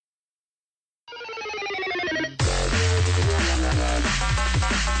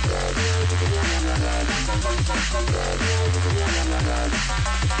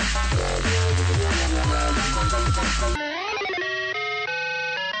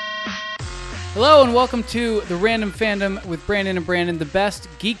Hello and welcome to The Random Fandom with Brandon and Brandon, the best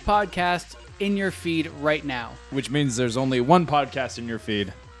geek podcast in your feed right now. Which means there's only one podcast in your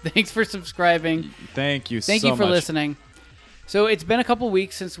feed. Thanks for subscribing. Thank you so much. Thank you for listening. So it's been a couple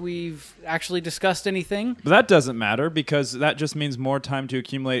weeks since we've actually discussed anything. But that doesn't matter because that just means more time to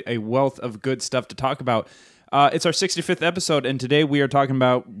accumulate a wealth of good stuff to talk about. It's our 65th episode, and today we are talking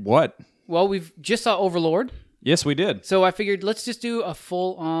about what? Well, we've just saw Overlord. Yes, we did. So I figured let's just do a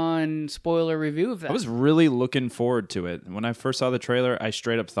full-on spoiler review of that. I was really looking forward to it. When I first saw the trailer, I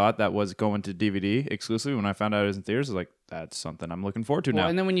straight up thought that was going to DVD exclusively. When I found out it was in theaters, I was like, that's something I'm looking forward to now.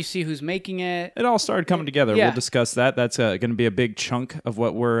 And then when you see who's making it... It all started coming together. Yeah. We'll discuss that. That's going to be a big chunk of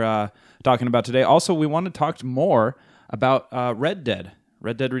what we're talking about today. Also, we want to talk more about Red Dead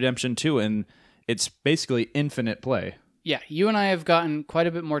Redemption 2, and it's basically infinite play. Yeah, you and I have gotten quite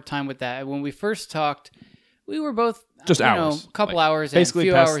a bit more time with that. When we first talked... We were both just hours, a couple like, hours, basically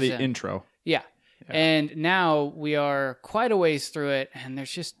in, past hours the in. intro. Yeah, and now we are quite a ways through it, and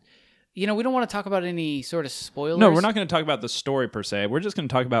there's just, we don't want to talk about any sort of spoilers. No, we're not going to talk about the story per se. We're just going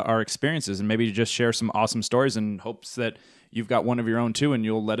to talk about our experiences and maybe just share some awesome stories in hopes that you've got one of your own too, and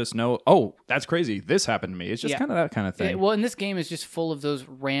you'll let us know. Oh, that's crazy! This happened to me. It's just kind of that kind of thing. And this game is just full of those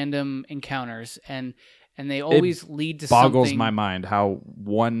random encounters, and they always lead to boggles something. my mind how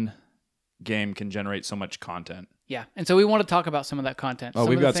one game can generate so much content. Yeah, and so we want to talk about some of that content. Oh,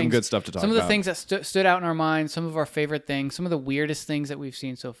 we've got some good stuff to talk about. Some of the things that stood out in our minds, some of our favorite things, some of the weirdest things that we've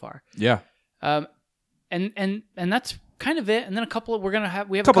seen so far. Yeah. And that's kind of it. And then we have a couple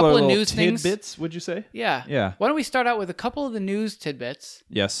couple of news things. tidbits, would you say? Yeah. Yeah. Why don't we start out with a couple of the news tidbits?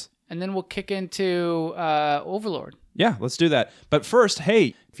 Yes. And then we'll kick into Overlord. Yeah, let's do that. But first,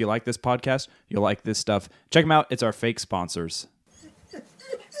 hey, if you like this podcast, you'll like this stuff. Check them out. It's our fake sponsors.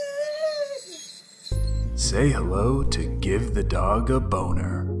 Say hello to Give the Dog a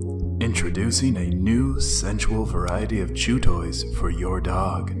Boner. Introducing a new sensual variety of chew toys for your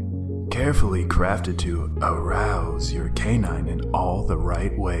dog. Carefully crafted to arouse your canine in all the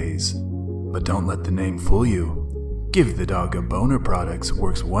right ways. But don't let the name fool you. Give the Dog a Boner products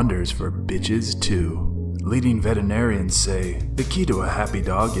works wonders for bitches too. Leading veterinarians say the key to a happy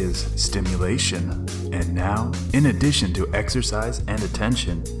dog is stimulation. And now, in addition to exercise and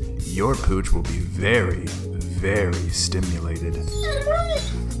attention, your pooch will be very, very stimulated.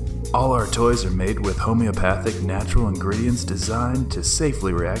 All our toys are made with homeopathic natural ingredients designed to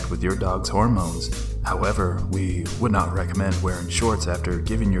safely react with your dog's hormones. However, we would not recommend wearing shorts after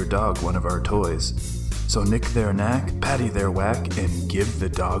giving your dog one of our toys. So nick their knack, patty their whack, and give the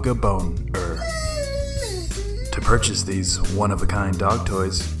dog a boner. To purchase these one-of-a-kind dog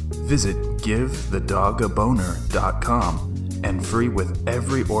toys, visit givethedogaboner.com. And free with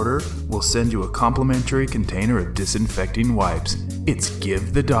every order, we'll send you a complimentary container of disinfecting wipes. It's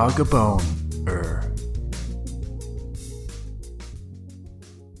Give the Dog a Bone.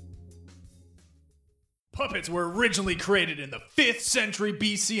 Puppets were originally created in the 5th century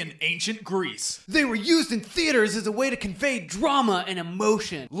BC in ancient Greece. They were used in theaters as a way to convey drama and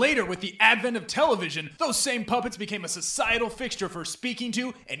emotion. Later, with the advent of television, those same puppets became a societal fixture for speaking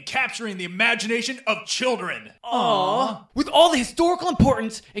to and capturing the imagination of children. Aww. With all the historical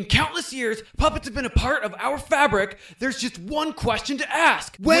importance and countless years puppets have been a part of our fabric, there's just one question to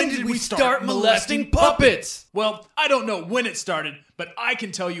ask. When did we start molesting puppets? Well, I don't know when it started, but I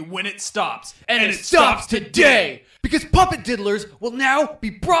can tell you when it stops. And it stops today! Because puppet diddlers will now be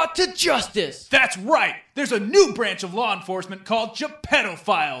brought to justice! That's right! There's a new branch of law enforcement called Geppetto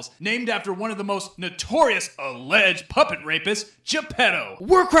Files, named after one of the most notorious alleged puppet rapists, Geppetto.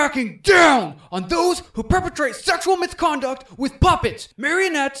 We're cracking down on those who perpetrate sexual misconduct with puppets,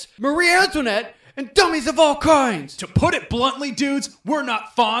 marionettes, Marie Antoinette, and dummies of all kinds. To put it bluntly, dudes, we're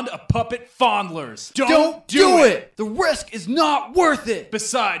not fond of puppet fondlers. Don't do it! The risk is not worth it!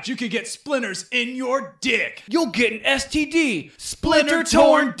 Besides, you could get splinters in your dick. You'll get an STD, splinter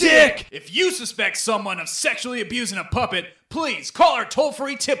torn dick! If you suspect someone of sexually abusing a puppet, please call our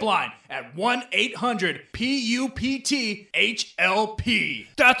toll-free tip line at 1-800-PUPT-HLP.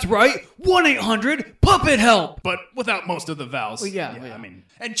 That's right, 1-800-PUPPET-HELP! But without most of the vowels. Well, yeah. I mean,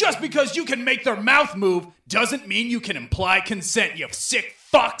 and just because you can make their mouth move doesn't mean you can imply consent, you sick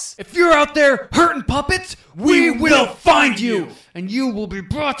fucks. If you're out there hurting puppets, we will find you! And you will be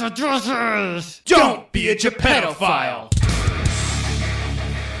brought to justice! Don't be a Geppettophile!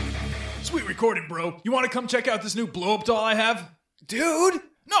 Sweet recording, bro. You want to come check out this new blow-up doll I have? Dude!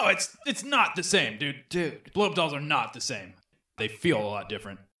 No, it's not the same, dude. Dude. Blow-up dolls are not the same. They feel a lot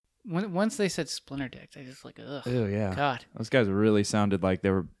different. Once they said splinter dicks, I just like, ugh. Oh yeah. God. Those guys really sounded like they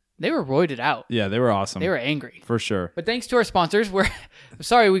were roided out. Yeah, they were awesome. They were angry. for sure. But thanks to our sponsors, I'm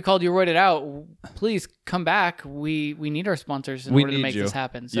sorry we called you roided out. Please come back. We need our sponsors in We order to need make you. this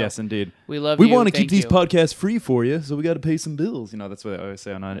happen. So Yes, indeed. we love We you. want to keep Thank these you. podcasts free for you, so we got to pay some bills. That's what I always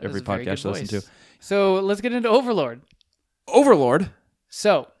say on That every was a very podcast good I listen voice. to. So let's get into Overlord. Overlord,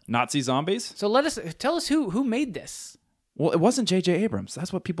 So Nazi zombies. tell us who made this. Well, it wasn't J.J. Abrams.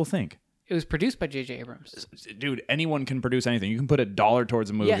 That's what people think. It was produced by J.J. Abrams. Dude, anyone can produce anything. You can put $1 towards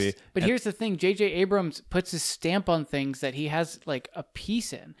a movie. Yes, but here's the thing: J.J. Abrams puts his stamp on things that he has like a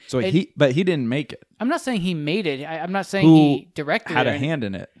piece in. So And he didn't make it. I'm not saying he made it. I'm not saying Who he directed had it. a hand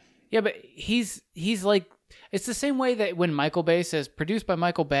in it? Yeah, but he's like, it's the same way that when Michael Bay says produced by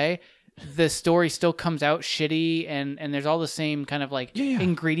Michael Bay, the story still comes out shitty and there's all the same kind of like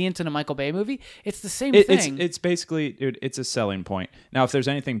ingredients in a Michael Bay movie. It's the same thing. It's basically, dude, it's a selling point. Now, if there's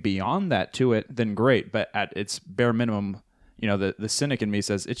anything beyond that to it, then great. But at its bare minimum, the cynic in me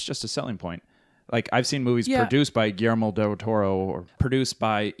says it's just a selling point. Like, I've seen movies produced by Guillermo del Toro or produced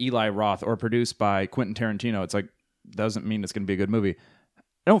by Eli Roth or produced by Quentin Tarantino. It's like, doesn't mean it's going to be a good movie.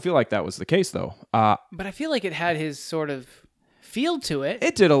 I don't feel like that was the case, though. But I feel like it had his sort of feel to it.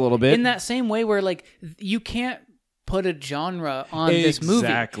 It did a little bit. In that same way where like you can't put a genre on this movie.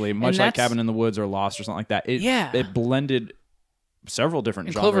 Exactly. Much like Cabin in the Woods or Lost or something like that. It blended several different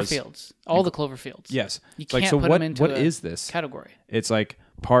in genres. Cloverfields. All the Cloverfields. Yes. You It's like, can't so put what, them into what a is this? category. It's like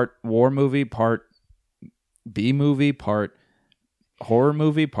part war movie, part B movie, part horror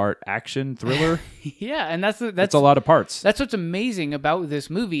movie, part action thriller. Yeah, and that's a lot of parts. That's what's amazing about this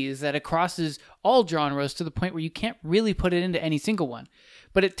movie is that it crosses all genres to the point where you can't really put it into any single one,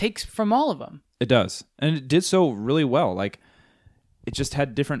 but it takes from all of them. It does, and it did so really well. Like, it just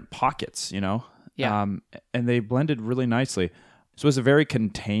had different pockets, Yeah. and they blended really nicely. So it's a very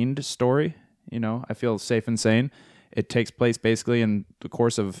contained story. I feel safe in saying it takes place basically in the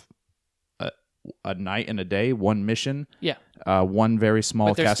course of a night and a day, one mission. Yeah. One very small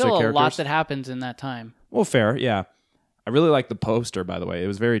But there's cast of still a characters. lot that happens in that time. Well, fair, yeah. I really like the poster, by the way. It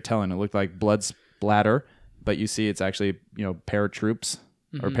was very telling. It looked like blood splatter, but you see it's actually, paratroops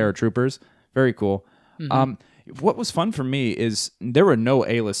or paratroopers. Very cool. What was fun for me is there were no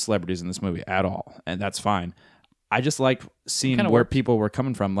A-list celebrities in this movie at all, and that's fine. I just liked seeing where people were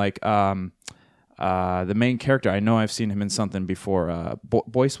coming from. Like the main character, I know I've seen him in something before.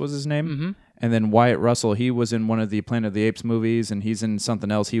 Boyce was his name. Mm-hmm. And then Wyatt Russell, he was in one of the Planet of the Apes movies, and he's in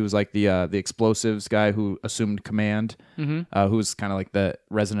something else. He was like the explosives guy who assumed command, who's kind of like the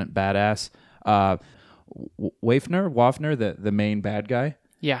resident badass. Wafner, the main bad guy.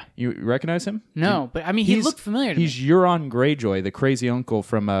 Yeah. You recognize him? No, but I mean, he looked familiar to me. He's Euron Greyjoy, the crazy uncle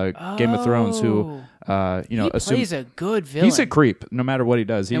from Game of Thrones, who he plays a good villain. He's a creep, no matter what he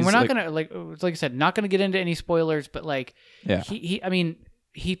does. And we're not gonna like I said, not gonna get into any spoilers, but like, yeah.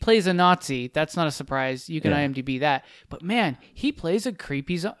 He plays a Nazi. That's not a surprise. You can IMDb that. But man, he plays a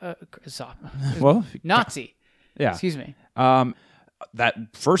creepy Nazi. Yeah. Excuse me. That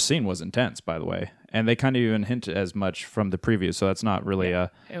first scene was intense, by the way, and they kind of even hint as much from the preview, so that's not really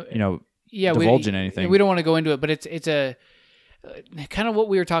divulging anything. We don't want to go into it, but it's a kind of what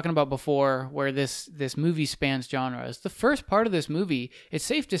we were talking about before, where this movie spans genres. The first part of this movie, it's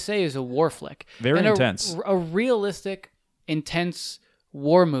safe to say, is a war flick. Very intense. A realistic, intense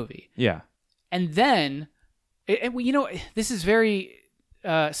war movie. Yeah. And then, this is very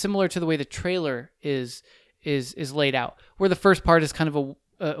similar to the way the trailer is laid out, where the first part is kind of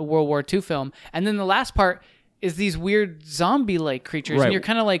a World War II film, and then the last part is these weird zombie-like creatures, right. And you're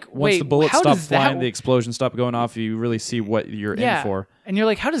kind of like, once wait, the bullets how stop does flying, that the explosions stop going off, you really see what you're in for. And you're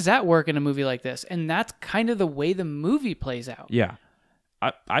like, how does that work in a movie like this? And that's kind of the way the movie plays out. Yeah.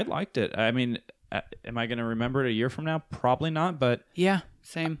 I liked it. I mean, am I going to remember it a year from now? Probably not, but yeah,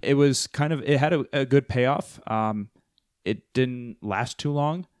 same. It was it had a good payoff. It didn't last too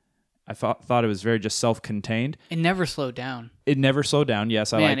long. I thought it was very just self-contained. It never slowed down. It never slowed down.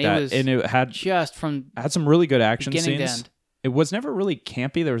 Yes, I like that. And it had had some really good action scenes. To end. It was never really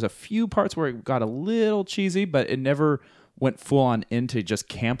campy. There was a few parts where it got a little cheesy, but it never went full on into just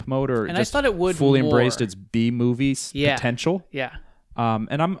camp mode or and just I thought it would fully more. Embraced its B movies potential. Yeah.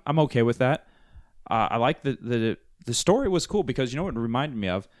 And I'm okay with that. I like the story was cool because you know what it reminded me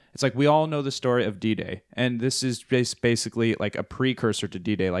of? It's like we all know the story of D-Day, and this is basically like a precursor to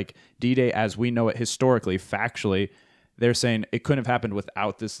D-Day. Like D-Day as we know it historically, factually, they're saying it couldn't have happened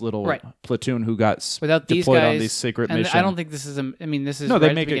without this little platoon who got without these deployed guys, on these secret and missions. I don't think this is this is no. right They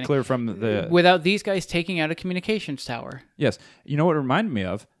at make the it clear from the without these guys taking out a communications tower. Yes, you know what it reminded me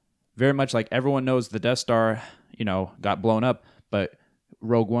of? Very much like everyone knows the Death Star, got blown up, but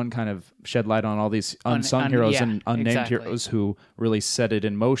Rogue One kind of shed light on all these unsung heroes and unnamed heroes who really set it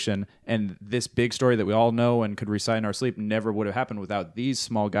in motion. And this big story that we all know and could recite in our sleep never would have happened without these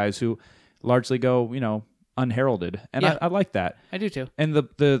small guys who largely go, unheralded. And I like that. I do too. And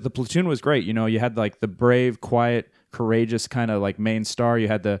the platoon was great. You had like the brave, quiet, courageous kind of like main star. You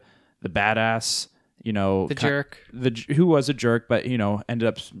had the badass, the jerk, who was a jerk, but ended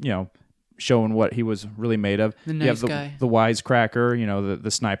up showing what he was really made of. The nice you have guy, the wisecracker,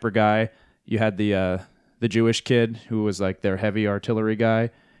 the sniper guy. You had the Jewish kid who was like their heavy artillery guy.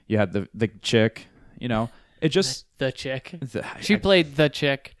 You had the chick. It just the chick. She played the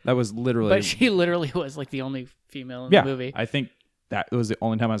chick. That was literally, but she literally was like the only female in the movie. I think that was the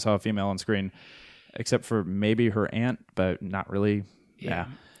only time I saw a female on screen, except for maybe her aunt, but not really. Yeah.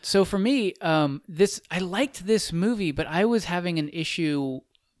 So for me, I liked this movie, but I was having an issue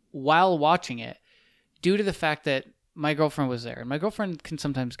while watching it due to the fact that my girlfriend was there, and my girlfriend can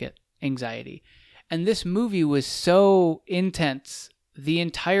sometimes get anxiety. And this movie was so intense the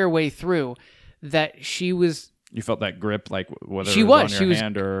entire way through that she was... You felt that grip, like whether it was on your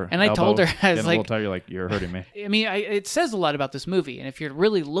hand or and I told her, I was like... You're like, you're hurting me. I mean, it says a lot about this movie, and if you're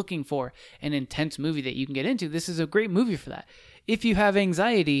really looking for an intense movie that you can get into, this is a great movie for that. If you have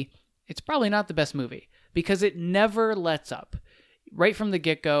anxiety, it's probably not the best movie because it never lets up. Right from the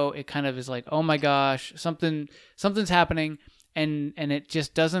get-go, it kind of is like, oh my gosh, something's happening, and it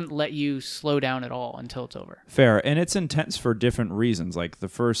just doesn't let you slow down at all until it's over. Fair, and it's intense for different reasons. Like the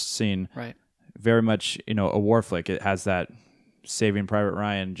first scene, right, very much, a war flick. It has that Saving Private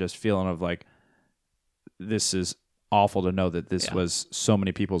Ryan just feeling of like, this is awful to know that this was so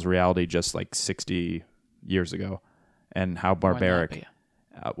many people's reality just like 60 years ago, and how barbaric.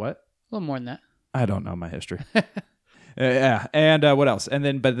 What? A little more than that. I don't know my history. Yeah, and what else?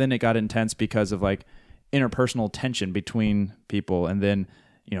 But then it got intense because of like interpersonal tension between people, and then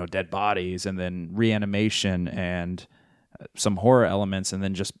dead bodies, and then reanimation, and some horror elements, and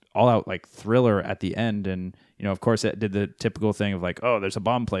then just all out like thriller at the end. And of course, it did the typical thing of like, oh, there's a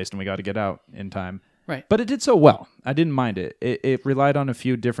bomb placed and we got to get out in time. Right. But it did so well. I didn't mind it. It relied on a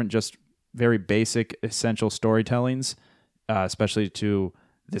few different, just very basic, essential storytellings, especially to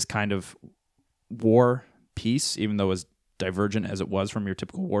this kind of war piece, even though it was divergent as it was from your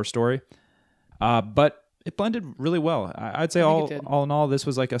typical war story. But it blended really well. I'd say all in all, this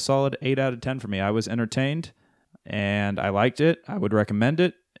was like a solid 8 out of 10 for me. I was entertained and I liked it. I would recommend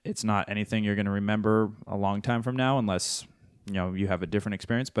it. It's not anything you're going to remember a long time from now unless, you have a different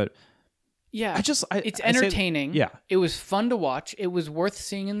experience. But yeah, it's entertaining. Yeah. It was fun to watch. It was worth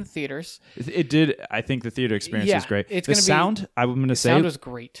seeing in the theaters. It did. I think the theater experience was great. I'm going to say sound was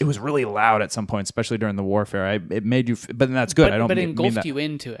great. It was really loud at some point, especially during the warfare. It made you, but then that's good. But it engulfed you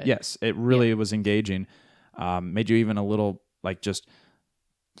into it. Yes, it really was engaging. Made you even a little like just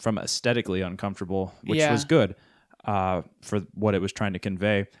from aesthetically uncomfortable, which was good for what it was trying to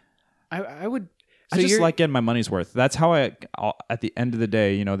convey. I would. So I just like getting my money's worth. That's how at the end of the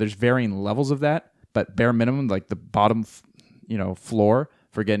day, there's varying levels of that, but bare minimum, like the bottom, floor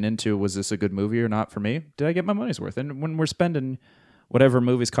for getting into, was this a good movie or not for me? Did I get my money's worth? And when we're spending whatever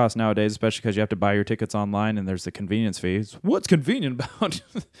movies cost nowadays, especially because you have to buy your tickets online and there's the convenience fees. What's convenient about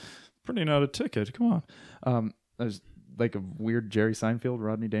printing out a ticket? Come on. There's like a weird Jerry Seinfeld,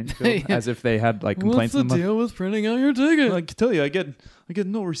 Rodney Dangerfield, as if they had like complaints. What's the deal with printing out your ticket? I can tell you, I get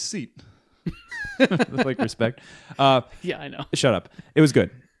no receipt. Like respect. Yeah, I know. Shut up. It was good.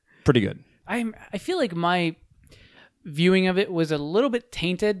 Pretty good. I feel like my viewing of it was a little bit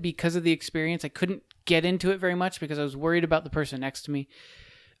tainted because of the experience. I couldn't get into it very much because I was worried about the person next to me.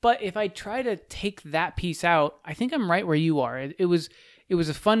 But if I try to take that piece out, I think I'm right where you are. It was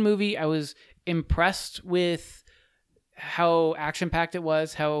a fun movie. I was impressed with how action-packed it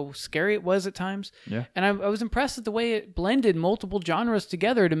was, how scary it was at times. Yeah. And I was impressed at the way it blended multiple genres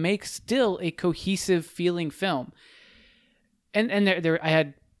together to make still a cohesive feeling film. And there I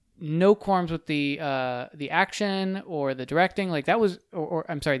had no qualms with the action or the directing. Like that was, or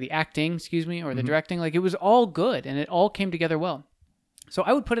I'm sorry, the acting, excuse me, or the directing. Like it was all good and it all came together well. So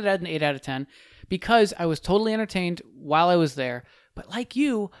I would put it at an 8 out of 10 because I was totally entertained while I was there. But like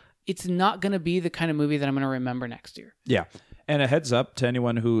you, it's not going to be the kind of movie that I'm going to remember next year. Yeah. And a heads up to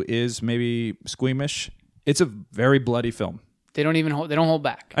anyone who is maybe squeamish, it's a very bloody film. They don't hold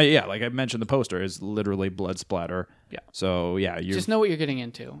back. Yeah, like I mentioned, the poster is literally blood splatter. Yeah. So, yeah. You just know what you're getting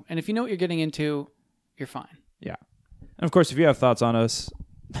into. And if you know what you're getting into, you're fine. Yeah. And of course, if you have thoughts on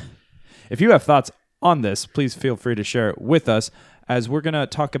this, please feel free to share it with us, as we're going to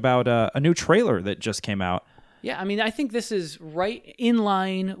talk about a new trailer that just came out. Yeah, I mean, I think this is right in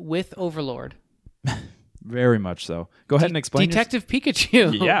line with Overlord. Very much so. Go ahead and explain. Detective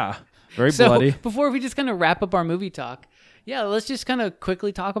Pikachu. Yeah. Very So bloody. before we just kind of wrap up our movie talk, yeah, let's just kind of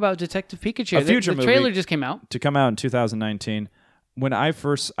quickly talk about Detective Pikachu. A future the trailer movie. just came out. To come out in 2019. When I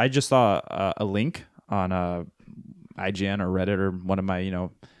just saw a link on IGN or Reddit or one of my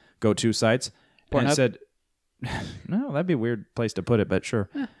go-to sites, and Pornhub? it said, "No, that'd be a weird place to put it, but sure."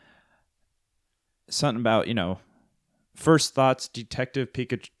 Something about first thoughts Detective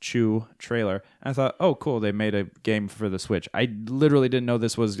Pikachu trailer. And I thought, oh, cool, they made a game for the Switch. I literally didn't know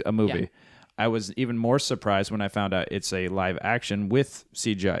this was a movie. Yeah. I was even more surprised when I found out it's a live action with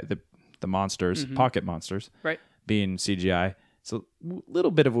CGI, the monsters, pocket monsters, Right. being CGI. It's a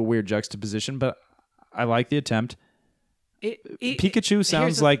little bit of a weird juxtaposition, but I like the attempt. Pikachu here's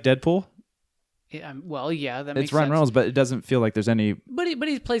sounds the- like Deadpool. Well, yeah, that makes It's Ryan sense. Reynolds, but it doesn't feel like there's any. But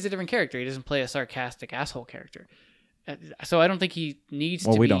he plays a different character. He doesn't play a sarcastic asshole character. So I don't think he needs to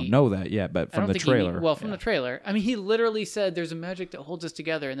Well, we be... don't know that yet, but I from don't the think he trailer. from the trailer. I mean, he literally said there's a magic that holds us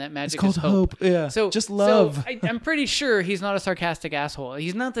together, and that magic It's called is hope. Yeah. So just love. So I'm pretty sure he's not a sarcastic asshole.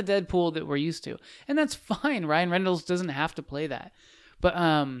 He's not the Deadpool that we're used to, and that's fine. Ryan Reynolds doesn't have to play that. But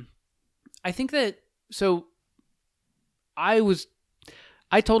I think that I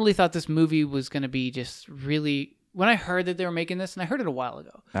totally thought this movie was going to be just really. When I heard that they were making this, and I heard it a while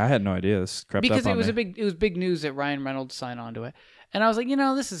ago, I had no idea this crept because up on it me. was big news that Ryan Reynolds signed on to it, and I was like,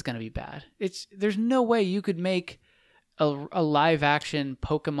 this is going to be bad. There's no way you could make a live action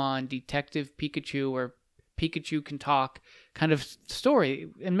Pokemon Detective Pikachu or Pikachu can talk kind of story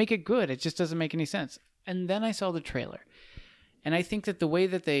and make it good. It just doesn't make any sense. And then I saw the trailer, and I think that the way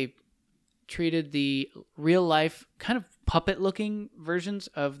that they treated the real life kind of puppet looking versions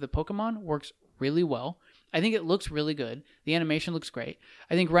of the Pokemon works really well. I think it looks really good. The animation looks great.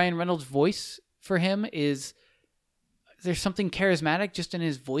 I think Ryan Reynolds' voice for him there's something charismatic just in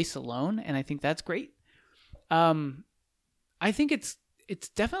his voice alone, and I think that's great. I think it's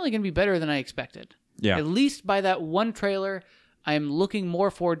definitely going to be better than I expected. Yeah. At least by that one trailer, I am looking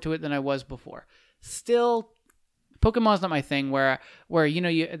more forward to it than I was before. Still, Pokemon's not my thing. Where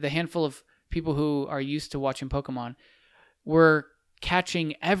the handful of people who are used to watching Pokemon were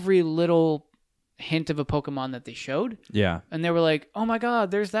catching every little hint of a Pokemon that they showed, Yeah. and they were like, "Oh my God,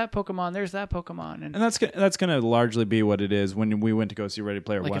 there's that Pokemon, there's that Pokemon," And that's going to largely be what it is when we went to go see Ready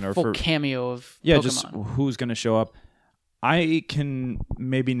Player like One, a or full for cameo of yeah, Pokemon. just who's going to show up. I can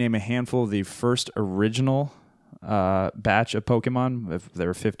maybe name a handful of the first original batch of Pokemon, if there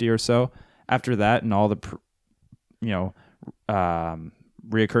were 50 or so. After that, and all the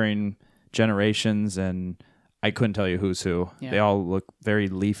reoccurring generations, and I couldn't tell you who's who. Yeah. They all look very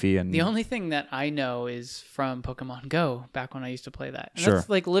leafy, and The only thing that I know is from Pokemon Go, back when I used to play that. And Sure. That's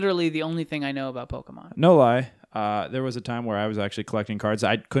like literally the only thing I know about Pokemon. no lie. There was a time where I was actually collecting cards.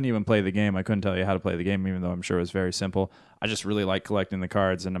 I couldn't even play the game. I couldn't tell you how to play the game, even though I'm sure it was very simple. I just really like collecting the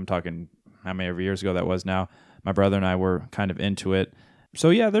cards, and I'm talking how many years ago that was now. My brother and I were kind of into it. So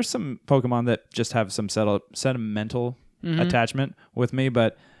yeah, there's some Pokemon that just have some sentimental attachment with me,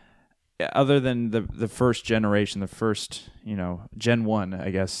 but other than the first generation, the first, Gen 1, I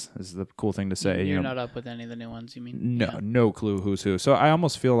guess is the cool thing to say. You're not up with any of the new ones, you mean? No, Yeah. no clue who's who. So I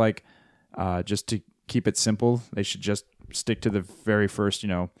almost feel like just to keep it simple, they should just stick to the very first,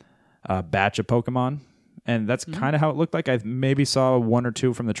 batch of Pokemon. And that's kind of how it looked like. I maybe saw one or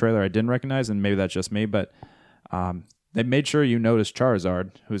two from the trailer I didn't recognize, and maybe that's just me, but they made sure you noticed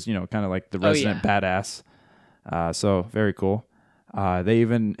Charizard, who's, kind of like the resident badass. So very cool. They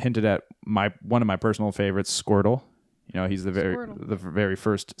even hinted at one of my personal favorites, Squirtle. He's the very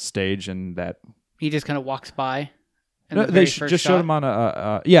first stage in that. He just kind of walks by. in No, the they very first just showed shot. him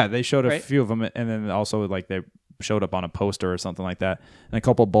on they showed a Right. few of them, and then also like they showed up on a poster or something like that, and a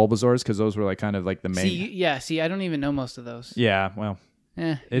couple of Bulbasaurs, because those were like kind of like the main. See, I don't even know most of those. Yeah, well,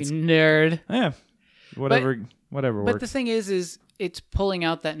 It's you nerd. yeah, whatever But works. the thing is it's pulling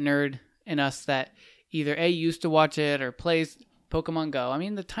out that nerd in us that either A, used to watch it or plays Pokemon Go. I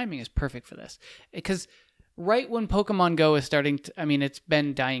mean, the timing is perfect for this. Because right when Pokemon Go is starting to... I mean, it's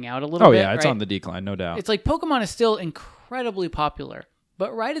been dying out a little bit. It's right? on the decline, no doubt. It's like Pokemon is still incredibly popular.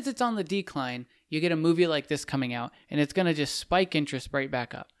 But right as it's on the decline, you get a movie like this coming out, and it's going to just spike interest right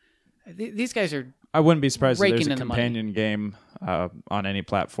back up. These guys are I wouldn't be surprised if there's raking a in the money. companion game on any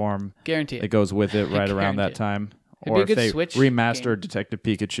platform guaranteed. that goes with it right around that Guaranteed. time. It'd be Or a if good they Switch remaster game. Detective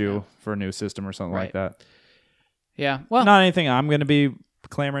Pikachu for a new system or something like Right. that. Yeah. Well, Not anything I'm going to be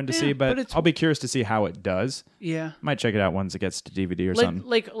clamoring to see, but but it's- I'll be curious to see how it does. yeah. Might check it out once it gets to DVD or something.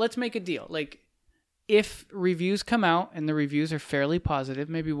 Let's make a deal. Like, if reviews come out and the reviews are fairly positive,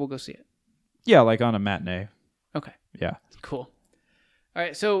 maybe we'll go see it. Yeah, like on a matinee. Okay, Yeah. cool. All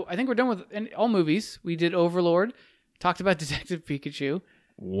right, so I think we're done with all movies. We did Overlord, talked about Detective Pikachu,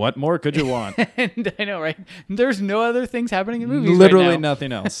 What more could you want? and I know, right? There's no other things happening in movies Literally right now.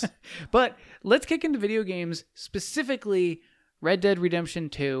 nothing else. But let's kick into video games, specifically Red Dead Redemption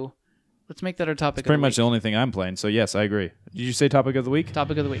 2. Let's make that our topic of the Pretty week. much the only thing I'm playing. So yes, I agree. Did you say topic of the week?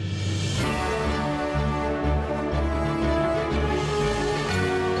 Topic of the week.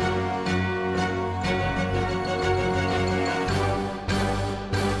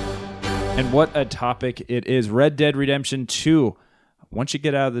 And what a topic it is. Red Dead Redemption 2. Once you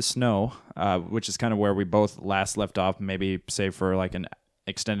get out of the snow, which is kind of where we both last left off, maybe save for like an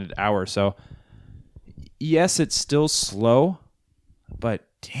extended hour or so. Yes, it's still slow, but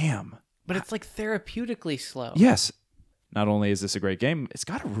damn. But it's like therapeutically slow. Yes. Not only is this a great game, it's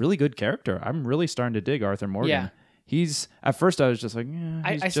got a really good character. I'm really starting to dig Arthur Morgan. Yeah. He's, at first I was just like, he's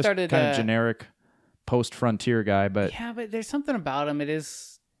I just started, kind of generic post-frontier guy, but Yeah, but there's something about him.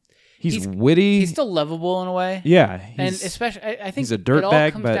 he's witty. He's still lovable in a way. Yeah. And especially, I think he's a it dirtbag,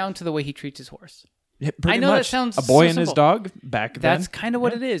 all comes but- down to the way he treats his horse. Pretty I know that much. sounds a boy so and his simple. dog back then. That's kind of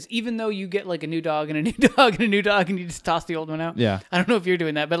what it is. Even though you get like a new dog and a new dog and a new dog, and you just toss the old one out. Yeah. I don't know if you're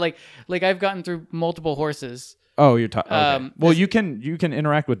doing that, but like I've gotten through multiple horses. Oh, you're talking. Okay. Well, this- you can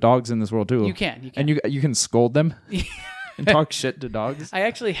interact with dogs in this world too. You can. and you can scold them and talk shit to dogs. I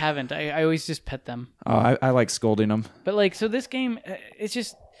actually haven't. I always just pet them. Oh, I like scolding them. But like, so this game, it's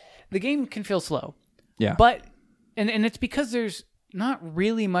just the game can feel slow. Yeah, But and it's because there's not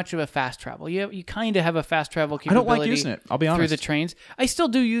really much of a fast travel. You kind of have a fast travel I don't capability. like using it. I'll be through honest. the trains. I still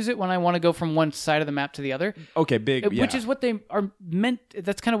do use it when I want to go from one side of the map to the other. Okay, big. Yeah. Which is what they are meant.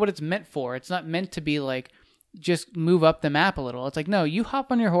 That's kind of what it's meant for. It's not meant to be like just move up the map a little. It's like, no, you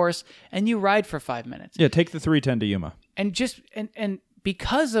hop on your horse and you ride for 5 minutes. Yeah, take the 310 to Yuma. And just and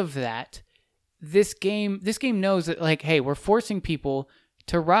because of that, this game knows that like, hey, we're forcing people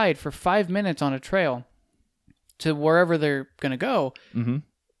to ride for 5 minutes on a trail to wherever they're gonna go. Mm-hmm.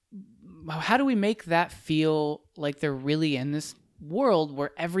 How do we make that feel like they're really in this world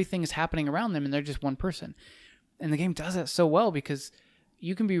where everything is happening around them and they're just one person? And the game does that so well because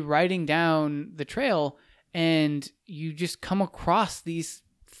you can be riding down the trail and you just come across these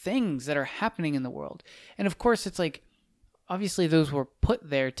things that are happening in the world. And of course, it's like, obviously those were put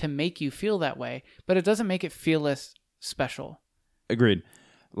there to make you feel that way, but it doesn't make it feel less special. Agreed.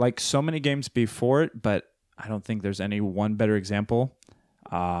 Like so many games before it, but I don't think there's any one better example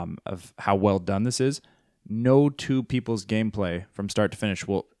of how well done this is. No two people's gameplay from start to finish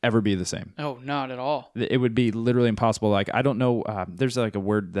will ever be the same. Oh, not at all. It would be literally impossible. Like, I don't know, there's like a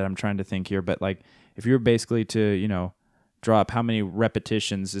word that I'm trying to think here, but like if you were basically to, draw up how many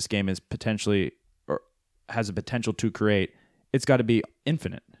repetitions this game is potentially or has a potential to create, it's got to be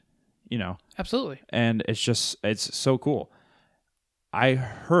infinite, Absolutely. and it's so cool. I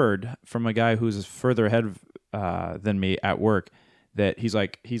heard from a guy who's further ahead than me at work that he's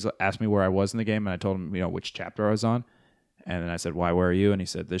asked me where I was in the game, and I told him, which chapter I was on. And then I said, why, where are you? And he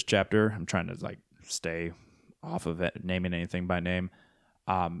said, this chapter. I'm trying to like stay off of it, naming anything by name.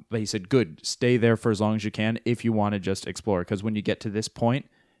 But he said, good, stay there for as long as you can if you want to just explore. Because when you get to this point,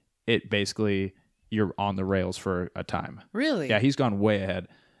 it basically, you're on the rails for a time. Really? Yeah, he's gone way ahead.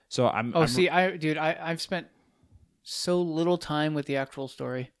 So I've spent so little time with the actual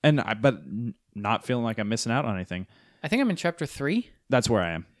story. but not feeling like I'm missing out on anything. I think I'm in chapter 3. That's where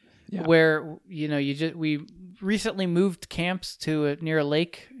I am. Yeah. Where we recently moved camps to near a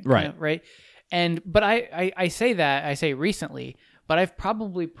lake, Right? Right. But I say recently, but I've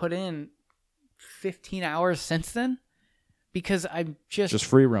probably put in 15 hours since then because I'm just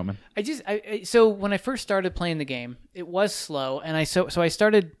free roaming. So when I first started playing the game, it was slow, and I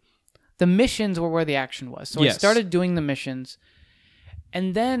started. The missions were where the action was, so Yes. I started doing the missions,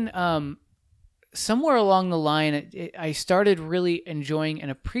 and then somewhere along the line, I started really enjoying and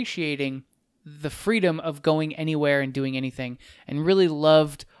appreciating the freedom of going anywhere and doing anything, and really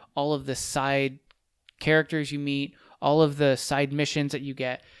loved all of the side characters you meet, all of the side missions that you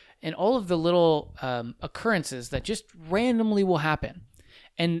get, and all of the little occurrences that just randomly will happen.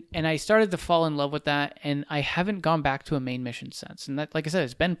 And I started to fall in love with that, and I haven't gone back to a main mission since. And that, like I said,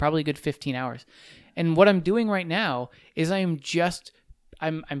 it's been probably a good 15 hours. And what I'm doing right now is I'm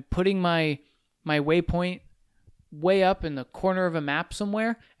putting my waypoint way up in the corner of a map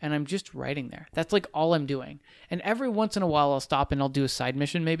somewhere, and I'm just writing there. That's like all I'm doing. And every once in a while I'll stop and I'll do a side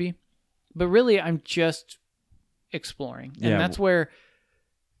mission maybe. But really I'm just exploring. And that's where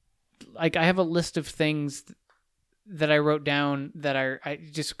like I have a list of things that I wrote down that I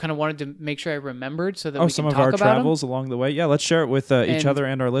just kind of wanted to make sure I remembered so that we can some of talk our about travels along the way. Yeah, let's share it with each And- other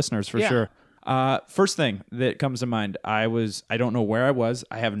and our listeners for Yeah. sure. First thing that comes to mind, I don't know where I was.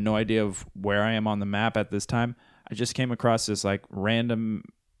 I have no idea of where I am on the map at this time. I just came across this like random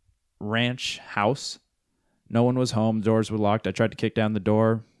ranch house. No one was home. Doors were locked. I tried to kick down the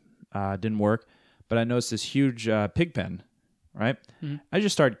door. Didn't work. But I noticed this huge pig pen, right? Mm-hmm. I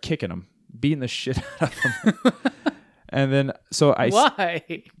just started kicking them, beating the shit out of them. And then, so I...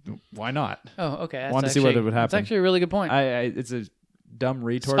 Why not? Oh, okay. Wanted to see what would happen. That's actually a really good point. It's a dumb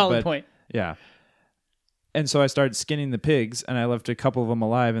retort, Solid point. Yeah. And so I started skinning the pigs, and I left a couple of them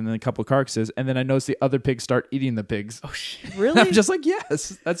alive and then a couple of carcasses, and then I noticed the other pigs start eating the pigs. Oh, shit. Really? I'm just like,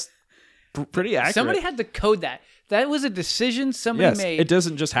 yes, that's pretty accurate. Somebody had to code that. That was a decision somebody made. It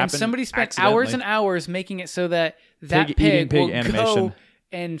doesn't just happen. And somebody spent hours and hours making it so that pig will go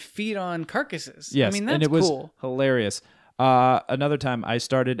and feed on carcasses. Yes, I mean, that's and it was cool. Hilarious. Another time, I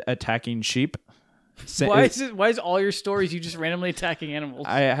started attacking sheep. Why is all your stories you just randomly attacking animals?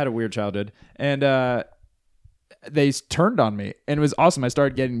 I had a weird childhood, and they turned on me, and it was awesome. I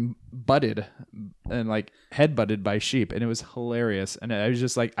started getting butted and like head-butted by sheep, and it was hilarious. And I was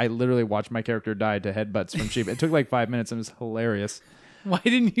just like, I literally watched my character die to headbutts from sheep. It took like 5 minutes, and it was hilarious. Why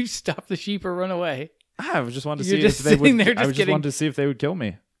didn't you stop the sheep or run away? I just wanted to see if they would. I just wanted to see if they would kill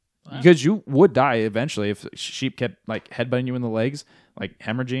me. Wow. Because you would die eventually if sheep kept like headbutting you in the legs, like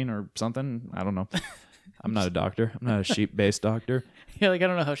hemorrhaging or something. I don't know. I'm not a doctor. I'm not a sheep-based doctor. Yeah, like I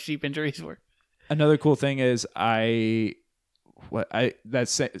don't know how sheep injuries work. Another cool thing is same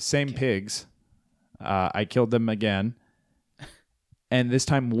pigs. I killed them again, and this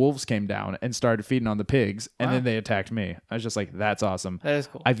time wolves came down and started feeding on the pigs, and then they attacked me. I was just like, "That's awesome." That is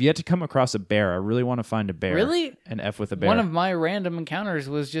cool. I've yet to come across a bear. I really want to find a bear. Really? And F with a bear. One of my random encounters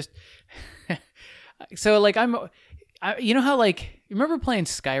was just so like you know how like you remember playing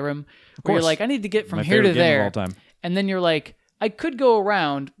Skyrim where you're like I need to get from my here to favorite game there, of all time. And then you're like I could go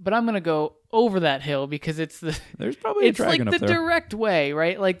around, but I'm gonna go over that hill because it's there's probably a dragon like up the there. direct way,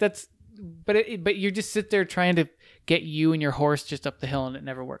 right? Like that's but you just sit there trying to get you and your horse just up the hill and it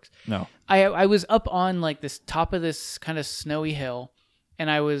never works. No. I was up on like this top of this kind of snowy hill and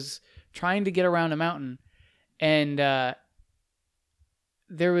I was trying to get around a mountain and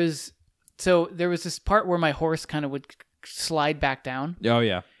there was this part where my horse kind of would slide back down. Oh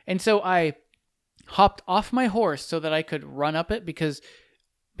yeah. And so I hopped off my horse so that I could run up it because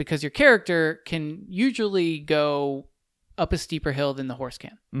your character can usually go up a steeper hill than the horse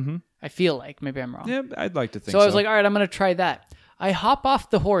can. Mm-hmm. I feel like. Maybe I'm wrong. Yeah, I'd like to think so. So I was like, all right, I'm going to try that. I hop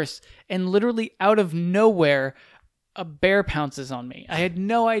off the horse and literally out of nowhere, a bear pounces on me. I had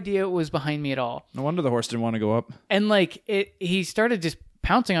no idea it was behind me at all. No wonder the horse didn't want to go up. And like he started just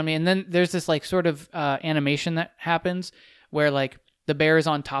pouncing on me. And then there's this like sort of animation that happens where like the bear is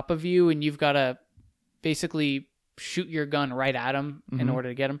on top of you and you've got to basically shoot your gun right at him in order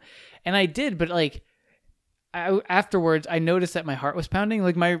to get him. And I did, but like afterwards I noticed that my heart was pounding,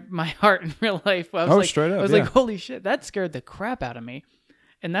 like my heart in real life. I was like, straight up, I was like, holy shit, that scared the crap out of me.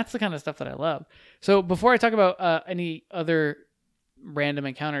 And that's the kind of stuff that I love. So before I talk about any other random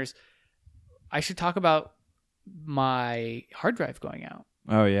encounters, I should talk about my hard drive going out.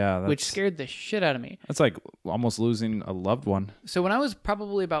 Oh yeah, which scared the shit out of me. That's like almost losing a loved one. So when I was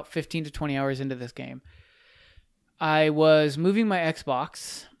probably about 15 to 20 hours into this game, I was moving my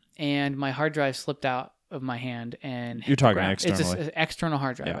Xbox and my hard drive slipped out of my hand and you're talking externally. It's an external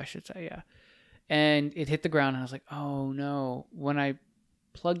hard drive, I should say, yeah. And it hit the ground and I was like, oh no. When I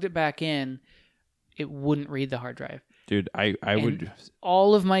plugged it back in, it wouldn't read the hard drive. Dude, I would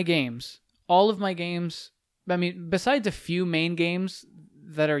all of my games, I mean, besides a few main games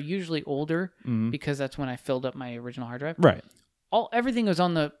that are usually older because that's when I filled up my original hard drive. Right. Everything was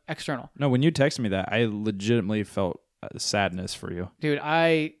on the external. No, when you texted me that, I legitimately felt sadness for you. Dude,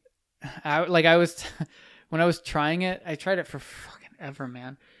 I was when I was trying it, I tried it for fucking ever,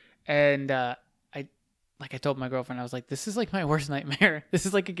 man. And I told my girlfriend, I was like, this is like my worst nightmare. This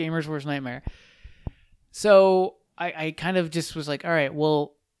is like a gamer's worst nightmare. So I kind of just was like, all right,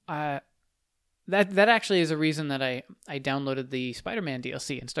 well, that actually is a reason that I downloaded the Spider-Man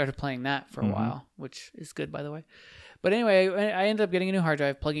DLC and started playing that for a while, which is good, by the way. But anyway, I ended up getting a new hard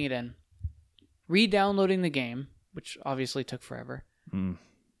drive, plugging it in, re-downloading the game, which obviously took forever.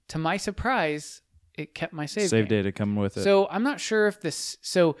 To my surprise, it kept my save data coming with it. So I'm not sure if this...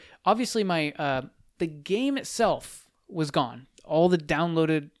 So obviously my the game itself was gone, all the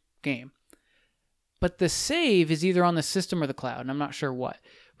downloaded game. But the save is either on the system or the cloud, and I'm not sure what.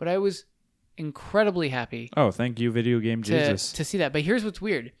 But I was incredibly happy. Oh, thank you, video game Jesus. To see that. But here's what's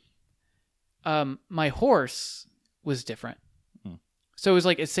weird. My horse was different. So it was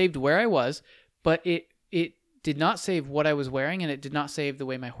like it saved where I was, but it did not save what I was wearing, and it did not save the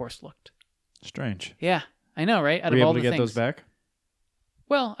way my horse looked. Strange. Yeah, I know, right? Out Were of you all able to the get things. those back?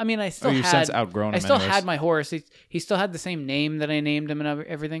 Well, I mean, I still you've had. since outgrown I him still anyways. had my horse. He still had the same name that I named him and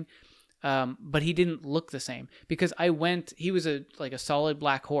everything, but he didn't look the same because I went. He was a solid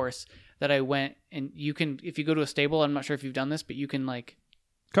black horse that I went, and you can, if you go to a stable. I'm not sure if you've done this, but you can like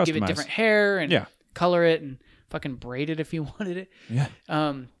give it Customize. different hair and Yeah. color it and fucking braid it if you wanted it. Yeah.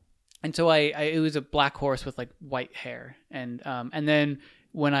 And so I it was a black horse with like white hair, and then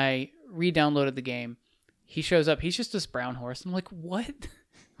when I re-downloaded the game, he shows up. He's just this brown horse. I'm like, what?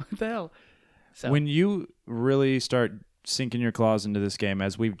 What the hell? So When you really start sinking your claws into this game,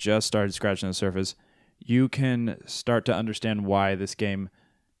 as we've just started scratching the surface, you can start to understand why this game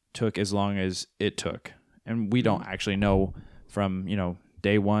took as long as it took. And we don't actually know from,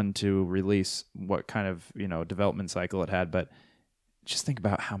 day one to release what kind of, development cycle it had, but just think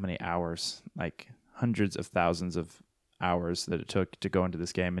about how many hours, like hundreds of thousands of hours that it took to go into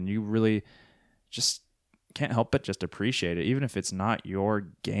this game, and you really just can't help but just appreciate it, even if it's not your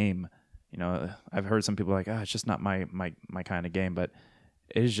game. I've heard some people like, it's just not my kind of game, but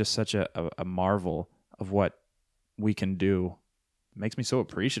it is just such a marvel of what we can do. It makes me so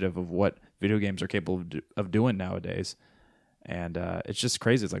appreciative of what video games are capable of doing nowadays. And it's just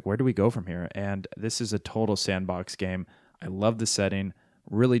crazy. It's like, where do we go from here? And this is a total sandbox game. I love the setting,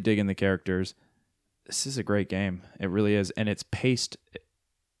 really digging the characters. This is a great game. It really is. And it's paced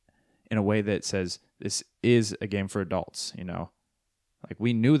in a way that says this is a game for adults, Like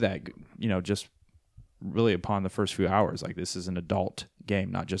we knew that, just really upon the first few hours, like this is an adult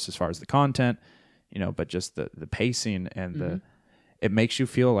game, not just as far as the content, but just the pacing and it makes you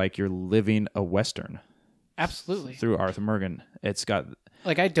feel like you're living a Western. absolutely. Through Arthur Morgan. It's got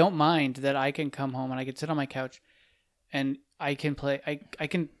Like I don't mind that I can come home and I can sit on my couch and I can play. I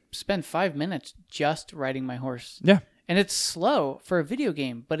can spend 5 minutes just riding my horse. Yeah. And it's slow for a video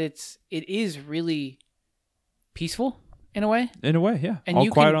game, but it is really peaceful in a way. In a way, yeah. And all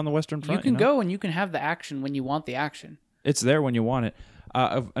you quiet can- on the Western Front. You can go and you can have the action when you want the action. It's there when you want it.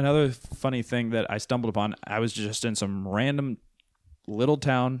 Another funny thing that I stumbled upon, I was just in some random little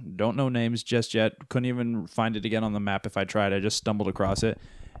town, don't know names just yet, couldn't even find it again on the map if I tried. I just stumbled across it,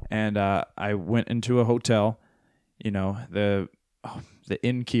 and I went into a hotel. The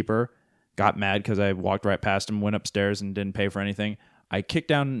innkeeper got mad because I walked right past him, went upstairs, and didn't pay for anything. I kicked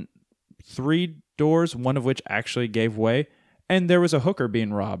down 3 doors, one of which actually gave way, and there was a hooker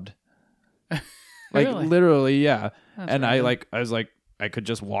being robbed. Like Really? literally, yeah. And random. I was like, I could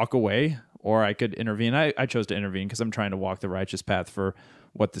just walk away or I could intervene. I chose to intervene because I'm trying to walk the righteous path for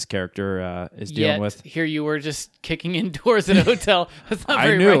what this character is dealing Yet, with. here you were just kicking in doors at a hotel. That's not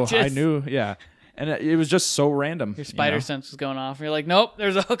very righteous. I knew, yeah. And it was just so random. Your spider sense was going off. You're like, nope,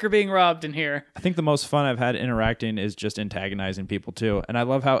 there's a hooker being robbed in here. I think the most fun I've had interacting is just antagonizing people too. And I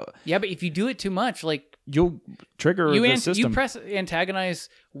love how Yeah, but if you do it too much, like you'll trigger the system. you press antagonize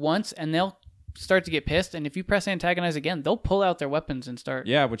once and they'll start to get pissed, and if you press antagonize again, they'll pull out their weapons and start.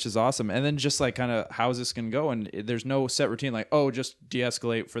 Yeah, which is awesome. And then just like kind of how's this going to go? And there's no set routine like, oh, just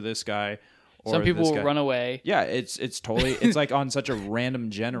de-escalate for this guy. Or Some people this will guy. run away. Yeah, it's totally, it's like on such a random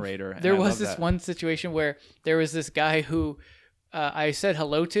generator. and There I was love this that. one situation where there was this guy who I said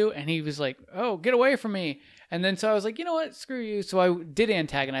hello to, and he was like, "Oh, get away from me!" And then so I was like, "You know what? Screw you!" So I did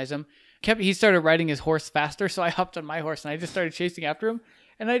antagonize him. He started riding his horse faster, so I hopped on my horse and I just started chasing after him.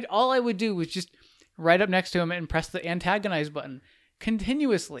 And all I would do was just ride up next to him and press the antagonize button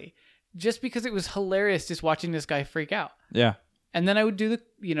continuously, just because it was hilarious just watching this guy freak out. Yeah. And then I would do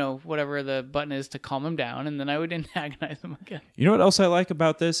the, whatever the button is to calm him down, and then I would antagonize him again. You know what else I like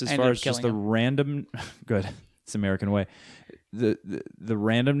about this as I far ended as up just the killing random good. It's the American way. The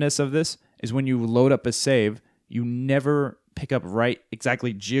randomness of this is when you load up a save, you never pick up right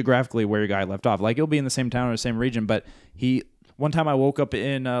exactly geographically where your guy left off. Like it'll be in the same town or the same region, but one time I woke up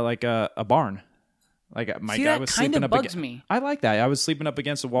in like a barn. Like my See, guy that was kind sleeping of up bugs me. I like that. I was sleeping up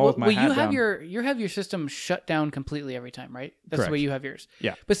against the wall with my hat you have down. you have your system shut down completely every time, right? That's Correct. the way you have yours.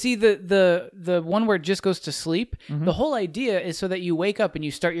 Yeah. But see, the one where it just goes to sleep, Mm-hmm. the whole idea is so that you wake up and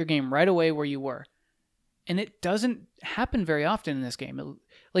you start your game right away where you were, and it doesn't happen very often in this game.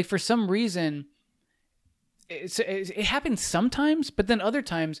 Like for some reason, it happens sometimes, but then other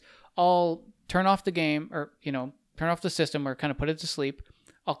times I'll turn off the game or turn off the system or kind of put it to sleep.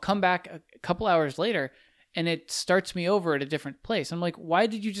 I'll come back a couple hours later and it starts me over at a different place. I'm like, why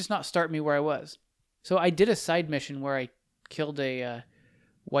did you just not start me where I was? So I did a side mission where I killed a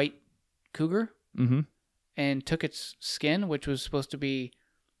white cougar and took its skin, which was supposed to be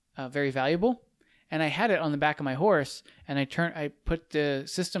very valuable. And I had it on the back of my horse, and I put the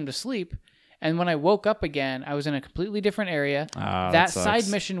system to sleep, And when I woke up again, I was in a completely different area. That side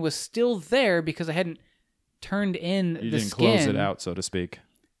sucks. mission was still there because I hadn't turned in You the didn't skin. close it out, so to speak.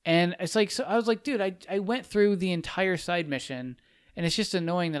 And it's like, so I was like, dude, I went through the entire side mission, and it's just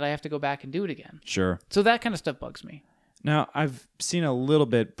annoying that I have to go back and do it again. Sure. So that kind of stuff bugs me. Now, I've seen a little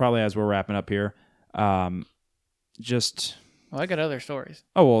bit, probably as we're wrapping up here, just... Well, I got other stories.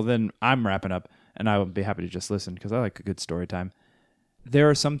 Oh, well, then I'm wrapping up, and I would be happy to just listen because I like a good story time. There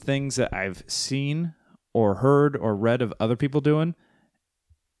are some things that I've seen or heard or read of other people doing,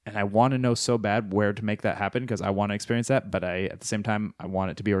 and I want to know so bad where to make that happen because I want to experience that, but at the same time, I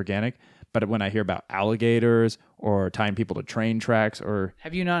want it to be organic. But when I hear about alligators or tying people to train tracks or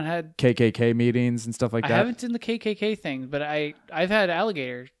Have you not had... KKK meetings and stuff like I that. haven't done the KKK thing, but I've had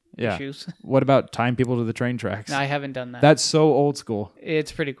alligator Yeah. issues. What about tying people to the train tracks? No, I haven't done that. That's so old school.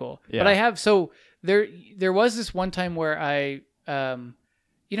 It's pretty cool. Yeah. But I have, so there was this one time where I,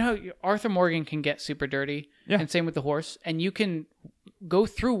 you know how Arthur Morgan can get super dirty? Yeah. And same with the horse. And you can go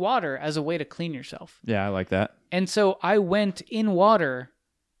through water as a way to clean yourself. Yeah, I like that. And so I went in water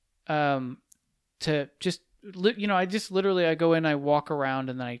to just, I just literally, I go in, I walk around,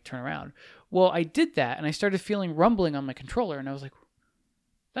 and then I turn around. Well, I did that, and I started feeling rumbling on my controller, and I was like,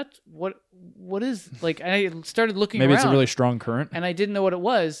 that's what is, like, and I started looking Maybe around. it's a really strong current. And I didn't know what it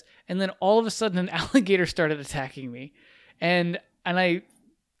was. And then all of a sudden, an alligator started attacking me, and I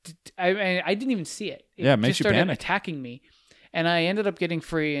didn't even see it. Yeah, it makes just you started panic. attacking me, and I ended up getting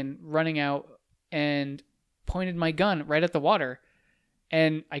free and running out and pointed my gun right at the water,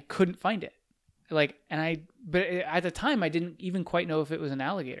 and I couldn't find it. But at the time, I didn't even quite know if it was an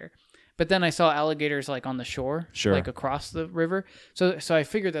alligator. But then I saw alligators like on the shore, Sure. like across the river. So I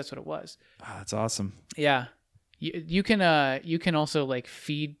figured that's what it was. Oh, that's awesome. Yeah, you can also like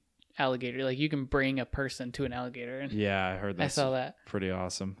feed alligator. Like you can bring a person to an alligator. And Yeah, I heard that. I saw that. Pretty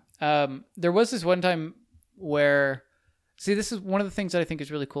awesome. There was this one time where, see, this is one of the things that I think is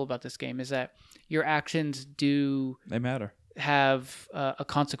really cool about this game is that your actions do They matter. have a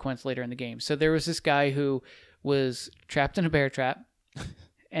consequence later in the game. So there was this guy who was trapped in a bear trap,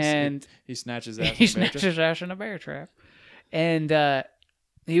 and He snatches ass. he snatched his ass in a bear trap, and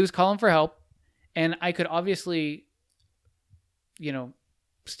he was calling for help, and I could obviously,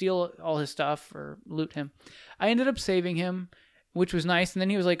 steal all his stuff or loot him. I ended up saving him, which was nice, and then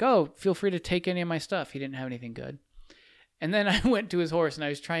he was like, "Oh, feel free to take any of my stuff." He didn't have anything good, and then I went to his horse, and I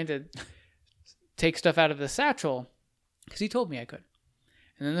was trying to take stuff out of the satchel because he told me I could,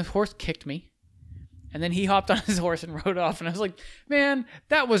 and then the horse kicked me. And then he hopped on his horse and rode off. And I was like, man,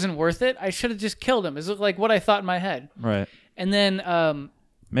 that wasn't worth it. I should have just killed him. It looked like what I thought in my head. Right. And then,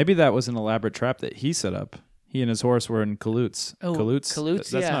 Maybe that was an elaborate trap that he set up. He and his horse were in cahoots. Oh, Cahoots? cahoots,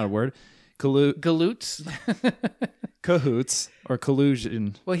 That's yeah. not a word. galoots. Cahoots or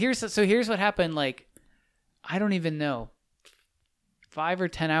collusion. Well, here's what happened. Like, I don't even know. 5 or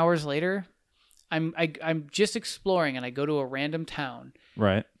 10 hours later, I'm just exploring, and I go to a random town,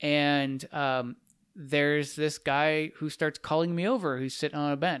 Right. and there's this guy who starts calling me over, who's sitting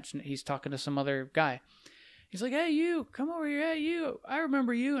on a bench, and he's talking to some other guy. He's like, "Hey, you, come over here. Hey, you, I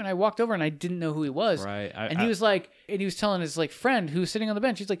remember you." And I walked over, and I didn't know who he was. Right. He was like, and he was telling his like friend who was sitting on the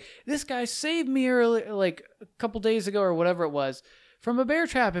bench. He's like, "This guy saved me early, like a couple days ago or whatever it was, from a bear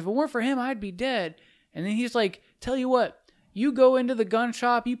trap. If it weren't for him, I'd be dead." And then he's like, "Tell you what, you go into the gun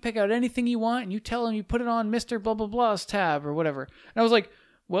shop, you pick out anything you want, and you tell him you put it on Mr. Blah blah blah's tab or whatever." And I was like,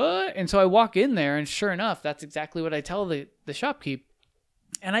 "What?" And so I walk in there, and sure enough, that's exactly what I tell the shopkeep.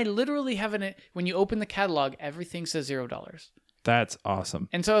 And I literally have when you open the catalog, everything says $0. That's awesome.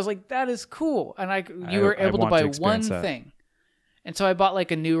 And so I was like, that is cool. And you were I able to want buy to one experience that. thing. And so I bought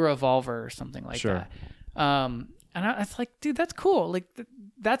like a new revolver or something like Sure. that. And I was like, dude, that's cool. Like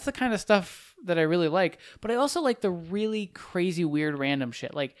that's the kind of stuff that I really like. But I also like the really crazy, weird, random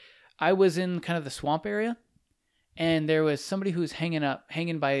shit. Like I was in kind of the swamp area, and there was somebody who was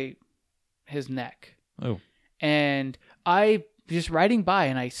hanging by his neck. Oh. And I just riding by,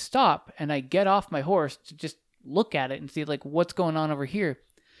 and I stop and I get off my horse to just look at it and see like what's going on over here.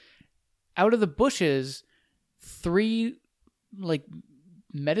 Out of the bushes, 3 like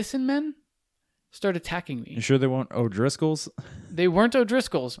medicine men start attacking me. You sure they weren't O'Driscolls? They weren't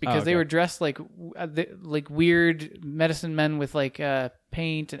O'Driscolls because they okay. were dressed like weird medicine men with like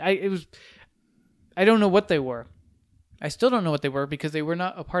paint, and I don't know what they were. I still don't know what they were because they were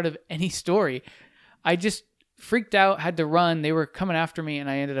not a part of any story. I just freaked out, had to run. They were coming after me, and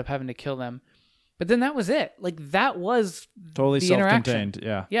I ended up having to kill them. But then that was it. Like that was Totally the self-contained. interaction.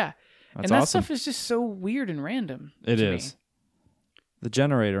 Yeah. Yeah. That's And that awesome. stuff is just so weird and random. It to is. me. The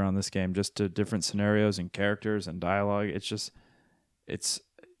generator on this game, just to different scenarios and characters and dialogue, it's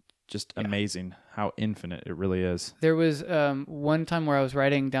just amazing how infinite it really is. There was one time where I was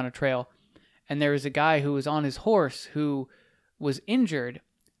riding down a trail, and there was a guy who was on his horse who was injured,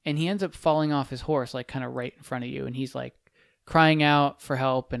 and he ends up falling off his horse, like kind of right in front of you, and he's like crying out for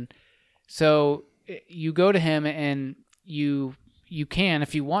help. And so you go to him, and you can,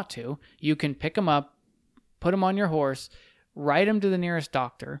 if you want to, you can pick him up, put him on your horse, ride him to the nearest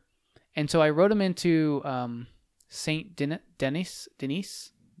doctor. And so I rode him into Saint Denis,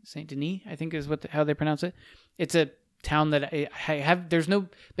 I think is how they pronounce it. It's a town that I have. There's been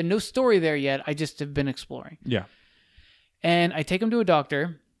no story there yet. I just have been exploring. Yeah. And I take him to a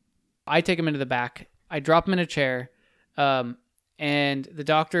doctor. I take him into the back. I drop him in a chair. And the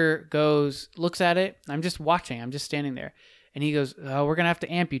doctor looks at it. I'm just watching. I'm just standing there. And he goes, "Oh, we're going to have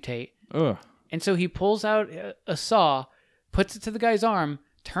to amputate." Ugh. And so he pulls out a saw, puts it to the guy's arm,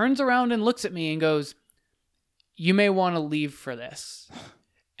 turns around and looks at me and goes, "You may want to leave for this."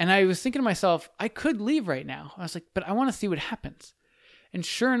 And I was thinking to myself, I could leave right now. I was like, but I want to see what happens. And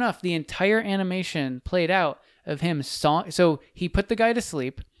sure enough, the entire animation played out of him so he put the guy to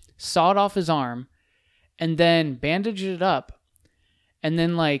sleep, sawed off his arm, and then bandaged it up, and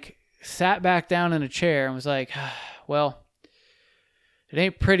then like sat back down in a chair and was like, "Well, it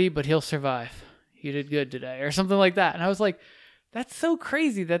ain't pretty, but he'll survive. You did good today," or something like that. And I was like, that's so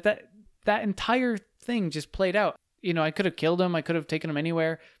crazy that entire thing just played out. You know, I could have killed him. I could have taken him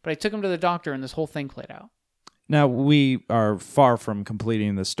anywhere, but I took him to the doctor and this whole thing played out. Now, we are far from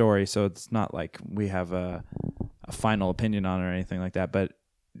completing the story, so it's not like we have a final opinion on it or anything like that, but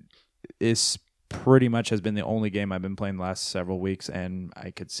it's pretty much has been the only game I've been playing the last several weeks, and I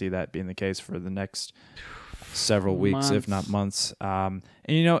could see that being the case for the next several weeks, if not months. And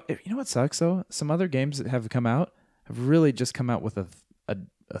you know what sucks though? Some other games that have come out have really just come out with a thud.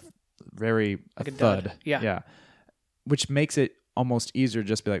 Dud. Yeah. Which makes it almost easier to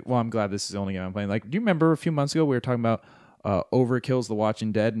just be like, well, I'm glad this is the only game I'm playing. Like, do you remember a few months ago we were talking about Overkill's The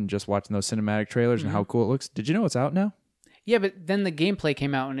Walking Dead and just watching those cinematic trailers and how cool it looks? Did you know it's out now? Yeah, but then the gameplay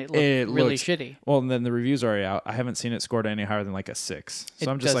came out and it looked really shitty. Well, and then the reviews are already out. I haven't seen it scored any higher than like a 6.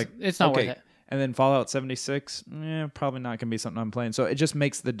 So I'm just like, it's not okay. worth it. And then Fallout 76, probably not going to be something I'm playing. So it just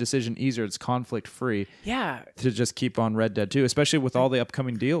makes the decision easier. It's conflict-free. Yeah. To just keep on Red Dead 2, especially with all the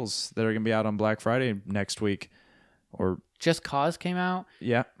upcoming deals that are going to be out on Black Friday next week. Or Just Cause came out.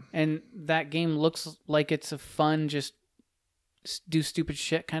 Yeah. And that game looks like it's a fun, just do stupid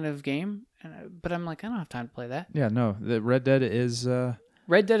shit kind of game. But I'm like, I don't have time to play that. Yeah, no. The Red Dead is...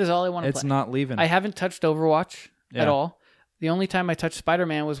 Red Dead is all I want to play. It's not leaving. I haven't touched Overwatch at all. The only time I touched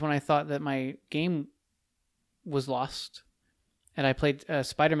Spider-Man was when I thought that my game was lost, and I played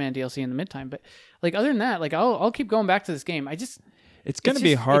Spider-Man DLC in the midtime. But like other than that, like I'll keep going back to this game. It's going to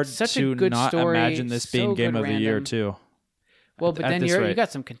be hard to not story, imagine this being Game of the Year too. Well, but then you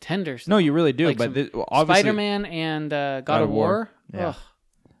got some contenders. No, you really do. Like but obviously, Spider-Man and God of War. Yeah. Ugh.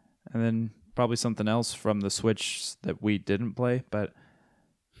 And then probably something else from the Switch that we didn't play, but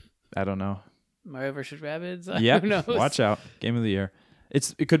I don't know. Mario vs. Rabbids. Yeah, Who knows? watch out. Game of the Year.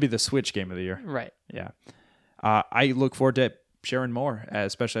 It could be the Switch Game of the Year. Right. Yeah. I look forward to sharing more,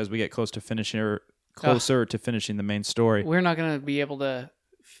 especially as we get closer to finishing the main story. We're not going to be able to...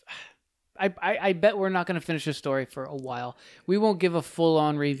 I bet we're not going to finish this story for a while. We won't give a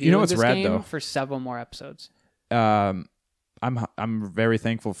full-on review of this game for several more episodes. I'm very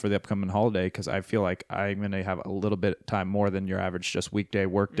thankful for the upcoming holiday because I feel like I'm going to have a little bit of time more than your average just weekday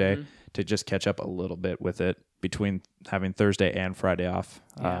workday to just catch up a little bit with it between having Thursday and Friday off.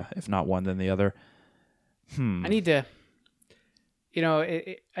 If not one, then the other. I need to,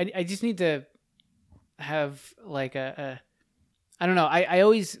 I just need to have like I don't know. I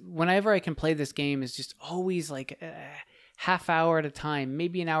always, whenever I can play this game, is just always like a half hour at a time,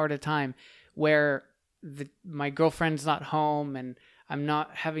 maybe an hour at a time, where my girlfriend's not home and I'm not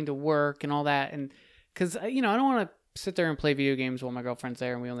having to work and all that. And because, I don't want to sit there and play video games while my girlfriend's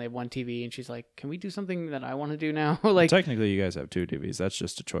there and we only have one TV. And she's like, can we do something that I want to do now? Like, technically, you guys have 2 TVs. That's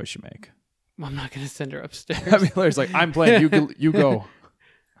just a choice you make. I'm not going to send her upstairs. I mean, Larry's like, I'm playing. You go.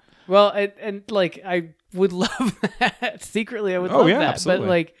 Well, and I would love that. Secretly, I would love that.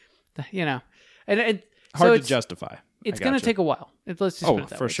 Absolutely. But and hard to justify. It's going to take a while. Let's just put it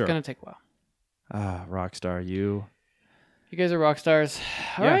that way. Sure. It's going to take a while. Rockstar, you guys are rock stars.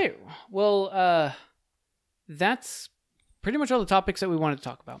 All right. Well, that's pretty much all the topics that we wanted to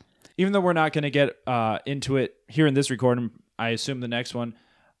talk about. Even though we're not going to get into it here in this recording, I assume the next one,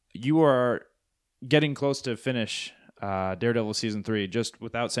 you are getting close to finish Daredevil season 3. Just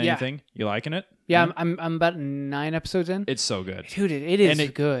without saying anything, you liking it? Yeah, I'm about 9 episodes in. It's so good, dude. It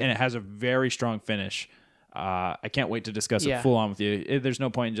is good, and it has a very strong finish. I can't wait to discuss Yeah. it full on with you. There's no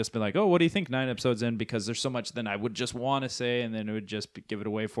point in just being like, oh, what do you think 9 episodes in? Because there's so much then I would just want to say, and then it would just give it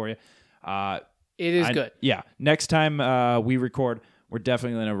away for you. It is good. Yeah. Next time we record, we're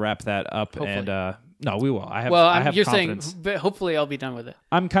definitely going to wrap that up. Hopefully. And no, we will. I have you're confidence. saying, but hopefully I'll be done with it.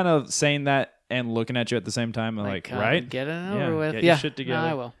 I'm kind of saying that and looking at you at the same time. I'm like right? Get it over with. Get Yeah, your shit together.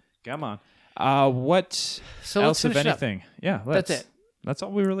 I will. Come on. What So else, let's if finish it up. anything? Yeah, That's it. That's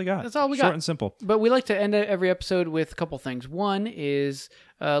all we really got. That's all we Short got. and simple. But we like to end every episode with a couple things. One is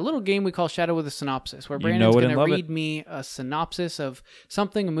a little game we call Shadow with a Synopsis, where You Brandon's know it going and to love read me a synopsis of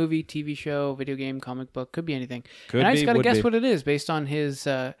something, a movie, TV show, video game, comic book, could be anything. Could and I be, just got to would guess be. what it is based on his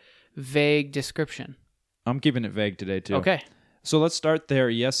vague description. I'm keeping it vague today, too. Okay, So let's start there.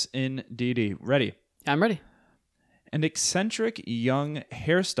 Yes, indeedy. Ready. I'm ready. An eccentric young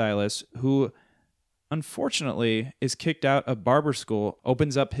hairstylist who, unfortunately, is kicked out of barber school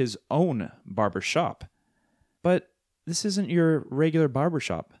opens up his own barber shop. But this isn't your regular barber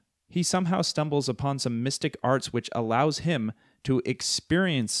shop. He somehow stumbles upon some mystic arts which allows him to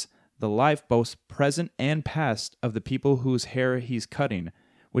experience the life both present and past of the people whose hair he's cutting,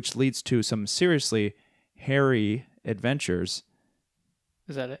 which leads to some seriously hairy adventures.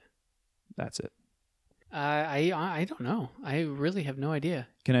 Is that it? That's it. I don't know. I really have no idea.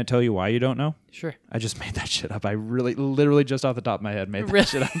 Can I tell you why you don't know? Sure. I just made that shit up. I literally just off the top of my head made that Really?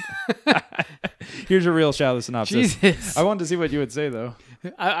 shit up. Here's a real shallow synopsis. Jesus. I wanted to see what you would say, though.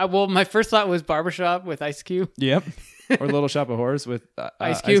 Well, my first thought was Barbershop with Ice Cube. Yep. Or Little Shop of Horrors with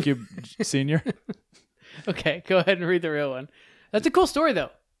Ice Cube. Senior. Okay, go ahead and read the real one. That's a cool story, though.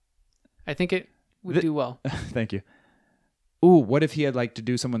 I think it would do well. Thank you. Ooh, what if he had like to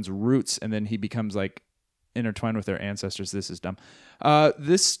do someone's roots and then he becomes like intertwined with their ancestors? This is dumb.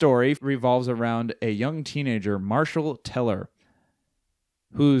 This story revolves around a young teenager, Marshall Teller,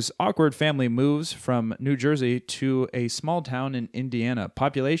 whose awkward family moves from New Jersey to a small town in Indiana,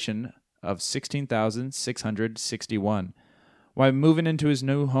 population of 16,661. While moving into his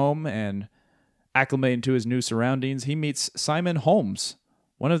new home and acclimating to his new surroundings, he meets Simon Holmes,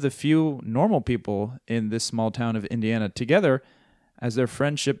 one of the few normal people in this small town of Indiana. Together, as their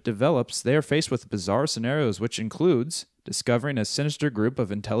friendship develops, they are faced with bizarre scenarios, which includes discovering a sinister group of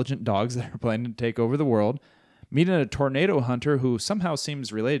intelligent dogs that are planning to take over the world, meeting a tornado hunter who somehow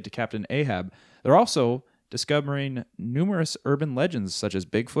seems related to Captain Ahab. They're also discovering numerous urban legends such as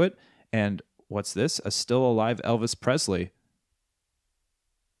Bigfoot and, what's this, a still alive Elvis Presley.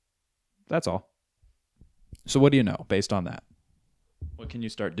 That's all. So what do you know based on that? What can you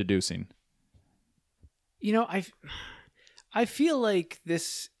start deducing? You know, I feel like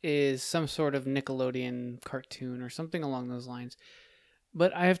this is some sort of Nickelodeon cartoon or something along those lines.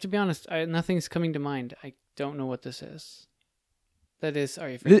 But I have to be honest, nothing's coming to mind. I don't know what this is. That is, are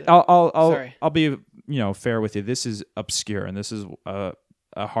you afraid? Sorry. I'll be fair with you. This is obscure, and this is a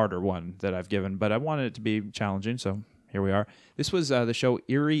harder one that I've given, but I wanted it to be challenging, so here we are. This was the show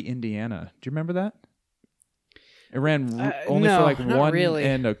Erie, Indiana. Do you remember that? It ran only no, for like not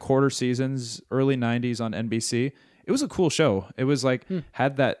 1.25 seasons, early 90s on NBC. It was a cool show. It was like,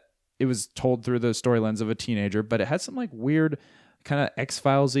 it was told through the story lens of a teenager, but it had some like weird kind of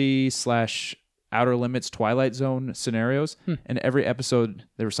X-Files-y / Outer Limits Twilight Zone scenarios. And every episode,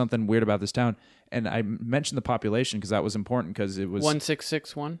 there was something weird about this town. And I mentioned the population because that was important because it was...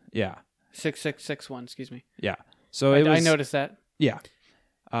 1661? Yeah. 6661, excuse me. Yeah. So I noticed that. Yeah.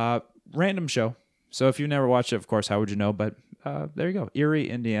 Random show. So if you've never watched it, of course, how would you know? But there you go. Erie,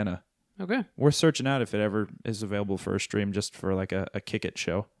 Indiana. Okay. Worth searching out if it ever is available for a stream, just for like a kick-it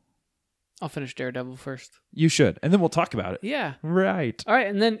show. I'll finish Daredevil first. You should. And then we'll talk about it. Yeah. Right. All right,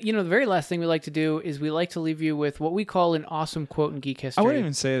 and then, the very last thing we like to do is we like to leave you with what we call an awesome quote in geek history. I wouldn't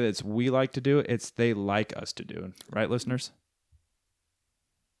even say that it's we like to do it. It's they like us to do it. Right, listeners?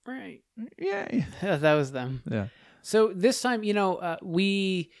 Right. Yeah. That was them. Yeah. So this time,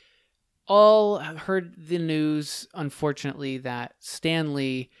 we all heard the news, unfortunately, that Stan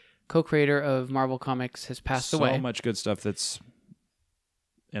Lee, co-creator of Marvel Comics, has passed away. So much good stuff that's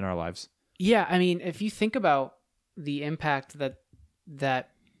in our lives. Yeah, I mean, if you think about the impact that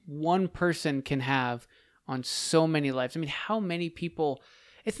one person can have on so many lives. I mean, how many people...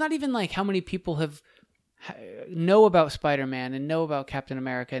 It's not even like how many people know about Spider-Man and know about Captain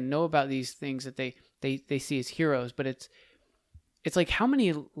America and know about these things that they see as heroes, but it's like how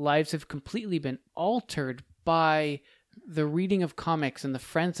many lives have completely been altered by the reading of comics and the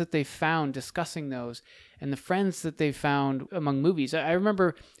friends that they found discussing those and the friends that they found among movies. I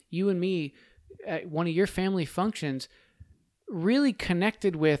remember you and me at one of your family functions really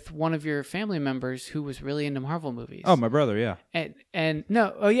connected with one of your family members who was really into Marvel movies. Oh, my brother, yeah. And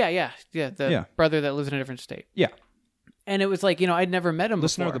no, the brother that lives in a different state. Yeah. And it was like, I'd never met him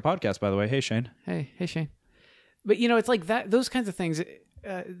Listener before. of the podcast, by the way. Hey, Shane. Hey, Shane. But it's like that. Those kinds of things.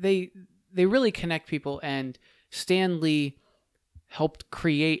 They really connect people. And Stan Lee helped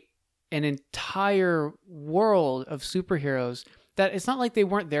create an entire world of superheroes that it's not like they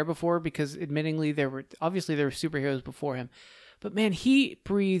weren't there before, because admittingly there were superheroes before him. But man, he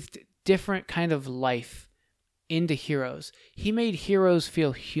breathed different kind of life into heroes. He made heroes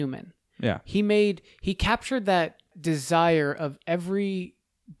feel human. Yeah. He captured that desire of every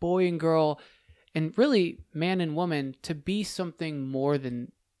boy and girl, and really man and woman, to be something more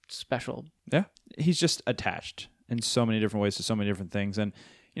than special. Yeah. He's just attached in so many different ways to so many different things. And,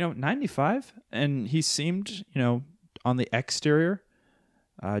 95, and he seemed, on the exterior,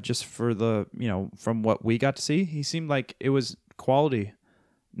 just for the, from what we got to see, he seemed like it was quality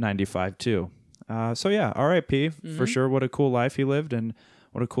 95 too. So yeah, R.I.P. for sure. What a cool life he lived, and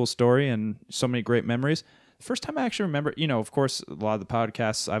what a cool story, and so many great memories. First time I actually remember, of course, a lot of the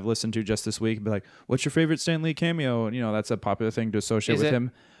podcasts I've listened to just this week be like, what's your favorite Stan Lee cameo? And, that's a popular thing to associate with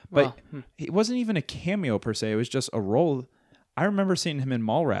him. But it wasn't even a cameo per se. It was just a role. I remember seeing him in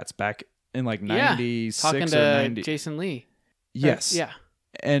Mallrats back in like 96 talking or to 90. Jason Lee. Yes. Yeah.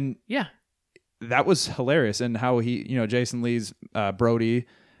 And yeah, that was hilarious. And how he, Jason Lee's Brody,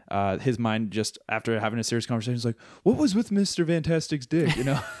 his mind just after having a serious conversation is like, what was with Mr. Fantastic's dick?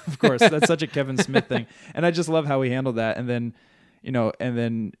 Of course, that's such a Kevin Smith thing. And I just love how he handled that. And then, and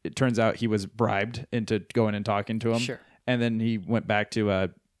then it turns out he was bribed into going and talking to him. Sure. And then he went back to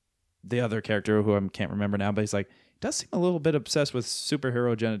the other character who I can't remember now, but he's like, does seem a little bit obsessed with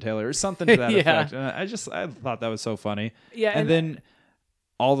superhero genitalia or something to that effect. And I thought that was so funny. Yeah. And then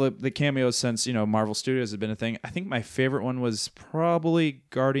all the cameos since, Marvel Studios has been a thing. I think my favorite one was probably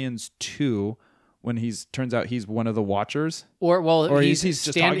Guardians 2, when turns out he's one of the Watchers. Or he's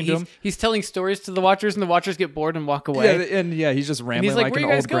just talking to him. He's telling stories to the Watchers, and the Watchers get bored and walk away. Yeah, and he's just rambling like an "Where you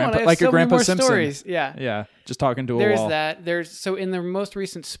guys old going? grandpa, I have like so a many Grandpa more Simpson. stories." Yeah. Yeah, just talking to a There's wall. that. So in the most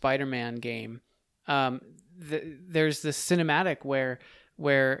recent Spider-Man game, there's this cinematic where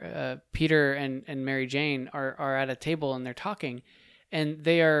Peter and Mary Jane are at a table and they're talking, and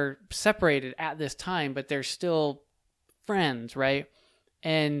they are separated at this time, but they're still friends, right?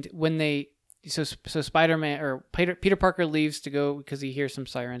 And when so Spider-Man or Peter Parker leaves to go because he hears some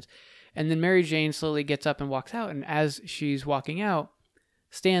sirens, and then Mary Jane slowly gets up and walks out, and as she's walking out,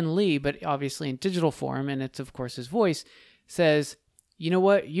 Stan Lee, but obviously in digital form, and it's of course his voice, says, "You know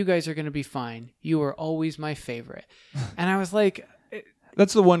what? You guys are going to be fine. You are always my favorite." And I was like,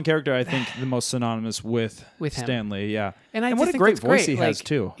 that's the one character I think the most synonymous with him. Stan Lee, yeah. And what a great voice he has Like,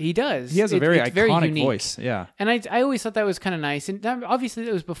 too. He does. He has a very it's iconic unique. voice, yeah. And I always thought that was kind of nice. And obviously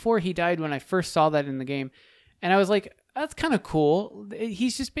it was before he died when I first saw that in the game. And I was like, that's kind of cool.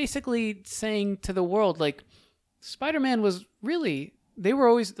 He's just basically saying to the world, like, Spider-Man was really... They were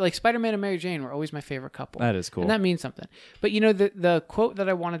always, like, Spider-Man and Mary Jane were always my favorite couple. That is cool. And that means something. But, the quote that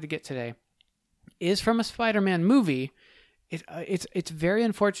I wanted to get today is from a Spider-Man movie. It's very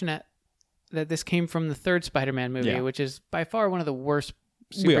unfortunate that this came from the third Spider-Man movie, which is by far one of the worst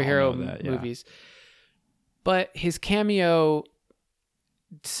superhero movies. But his cameo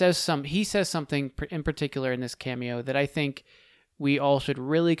says something in particular in this cameo that I think we all should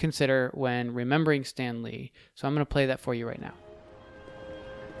really consider when remembering Stan Lee. So I'm going to play that for you right now.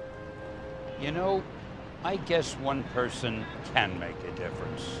 I guess one person can make a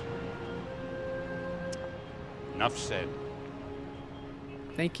difference. Enough said.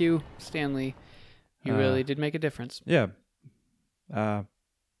 Thank you, Stan Lee. You really did make a difference. Yeah.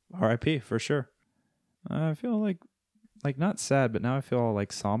 R.I.P. for sure. I feel like not sad, but now I feel all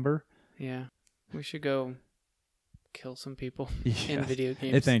like somber. Yeah. We should go kill some people Yeah. in video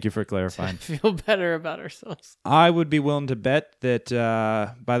games. Hey, thank you for clarifying. Feel better about ourselves. I would be willing to bet that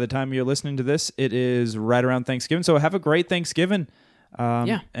by the time you're listening to this, it is right around Thanksgiving. So have a great Thanksgiving.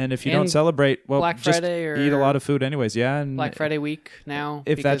 And if you don't celebrate, well, Black just Friday or eat a lot of food anyways. Yeah. And Black Friday week now.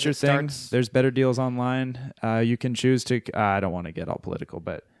 if that's your because thing, starts- there's better deals online. You can choose to, I don't want to get all political,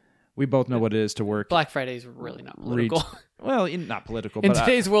 but we both know what it is to work. Black Friday is really not political. Well, not political, In but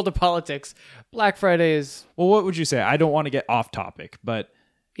today's world of politics, Black Friday is... well, what would you say? I don't want to get off topic, but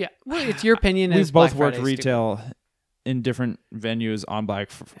Yeah, well, it's your opinion. we've as both Black worked Friday is retail in different venues on Black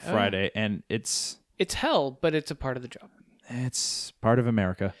Friday, and it's stupid. It's hell, but it's a part of the job. part of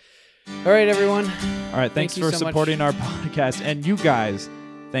America. All right, everyone. All right, thanks you for so much. supporting our podcast, and you guys,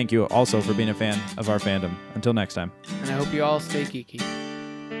 thank you also for being a fan of our fandom. Until next time. And I hope you all stay geeky.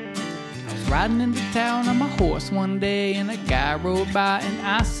 riding into town on my horse one day, and a guy rode by and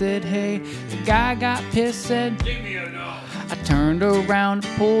I said, hey. The guy got pissed, said, Give me a no. I turned around,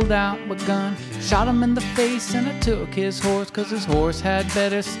 pulled out my gun, shot him in the face, and I took his horse, 'cause his horse had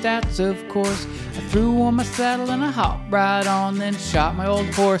better stats, of course. I threw on my saddle and I hopped right on, then shot my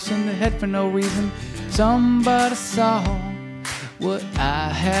old horse in the head for no reason. Somebody saw what I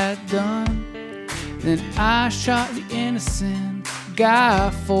had done, then I shot the innocent guy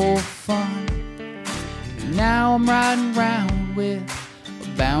for fun. Now I'm riding round with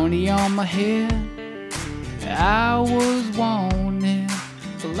a bounty on my head. I was wanted,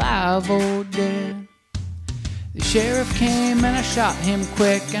 alive or dead. The sheriff came and I shot him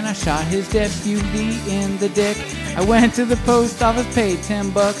quick, and I shot his deputy in the dick. I went to the post office, paid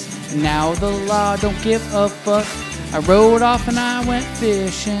 $10, and now the law don't give a fuck. I rode off and I went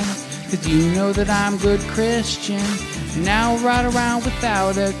fishing, 'cause you know that I'm good Christian. Now I ride around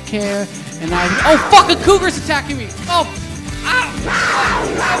without a care, and oh, fucking cougar's attacking me! Oh,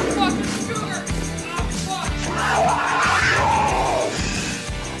 ow!